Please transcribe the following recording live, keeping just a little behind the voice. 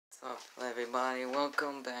What's up, everybody?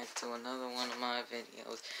 Welcome back to another one of my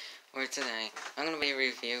videos, where today I'm going to be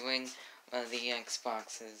reviewing the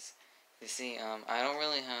Xboxes. You see, I don't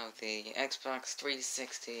really have the Xbox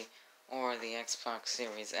 360 or the Xbox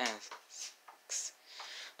Series X,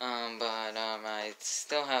 but I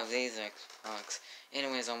still have these Xbox.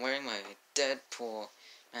 Anyways, I'm wearing my Deadpool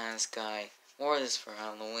mask. I wore this for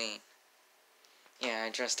Halloween. Yeah,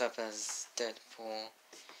 I dressed up as Deadpool.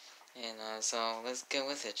 And, so, let's get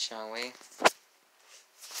with it, shall we?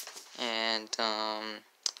 And,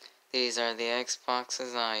 these are the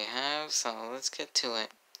Xboxes I have, so let's get to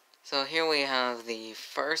it. So here we have the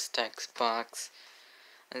first Xbox,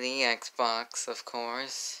 the Xbox, of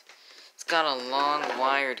course. It's got a long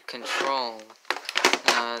wired control.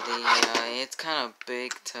 It's kind of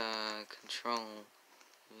big to control.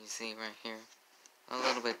 You see right here. A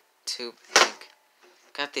little bit too big.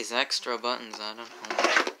 Got these extra buttons, I don't know.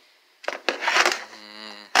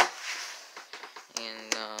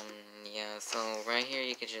 Yeah, so right here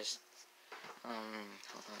you could just, hold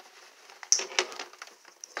on.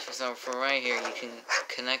 So for right here you can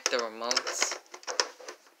connect the remotes.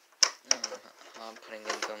 I'm putting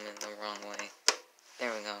them in the wrong way.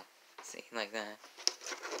 There we go. See, like that.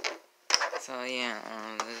 So yeah,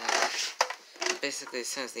 basically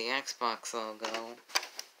says the Xbox logo.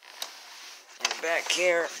 And back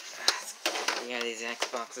here, yeah, these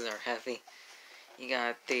Xboxes are heavy. You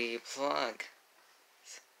got the plug.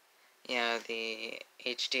 Yeah, the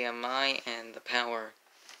HDMI and the power.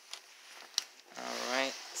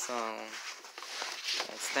 Alright, so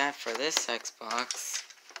that's that for this Xbox.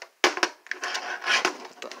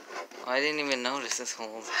 I didn't even notice this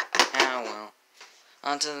hole. Ah, well.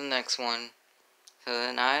 On to the next one. So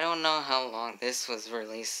then I don't know how long this was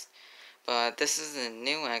released, but this is a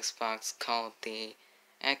new Xbox called the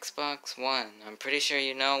Xbox One. I'm pretty sure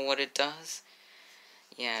you know what it does.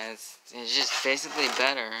 Yeah, it's just basically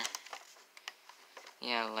better.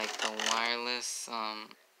 Yeah, like the wireless,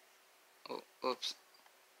 oops,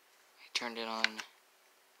 I turned it on.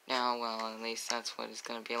 Now, well, at least that's what it's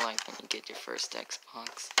gonna be like when you get your first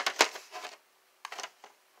Xbox.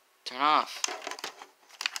 Turn off.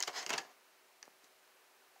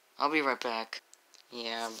 I'll be right back.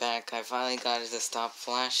 Yeah, I'm back. I finally got it to stop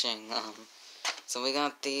flashing. So we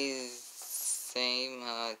got these same,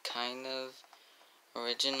 kind of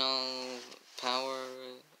original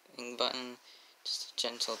powering button. Just a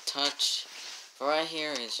gentle touch. But right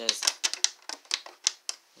here is just,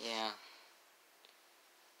 yeah.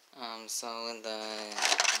 So in the,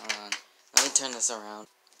 hold on, let me turn this around.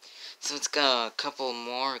 So it's got a couple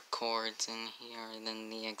more cords in here than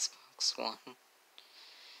the Xbox One.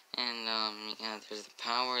 And, yeah, there's the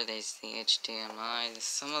power, there's the HDMI, there's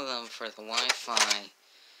some of them for the Wi-Fi.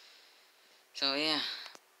 So yeah,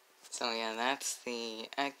 that's the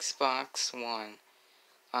Xbox One.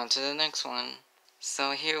 On to the next one.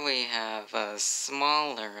 So here we have a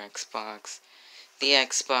smaller Xbox. The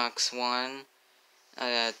Xbox One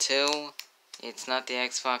 2. It's not the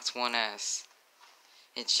Xbox One S.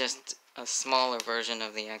 It's just a smaller version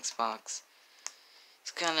of the Xbox.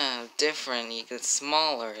 It's kind of different. It's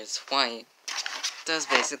smaller. It's white. It does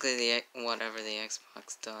basically whatever the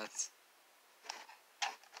Xbox does.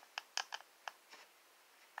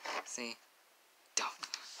 See? Don't.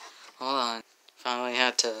 Hold on. Finally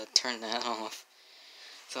had to turn that off.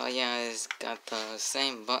 So yeah, it's got the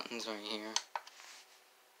same buttons right here.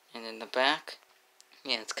 And in the back,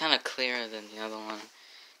 yeah, it's kind of clearer than the other one.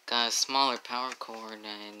 Got a smaller power cord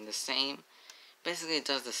and the same. Basically, it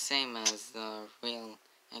does the same as the real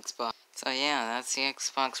Xbox. So yeah, that's the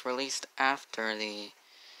Xbox released after the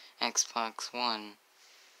Xbox One.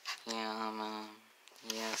 Yeah,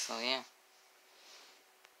 so yeah.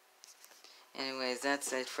 Anyways,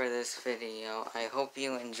 that's it for this video. I hope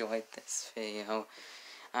you enjoyed this video.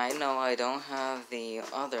 I know I don't have the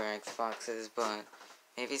other Xboxes, but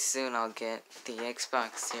maybe soon I'll get the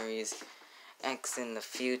Xbox Series X in the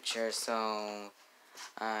future, so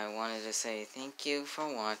I wanted to say thank you for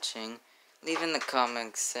watching. Leave in the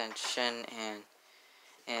comments section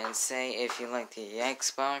and say if you like the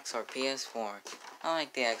Xbox or PS4. I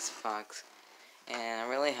like the Xbox, and I'm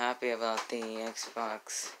really happy about the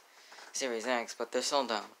Xbox Series X, but they're sold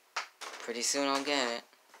out. Pretty soon I'll get it.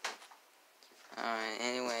 Alright,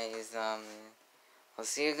 anyways, I'll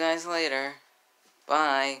see you guys later.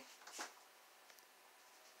 Bye.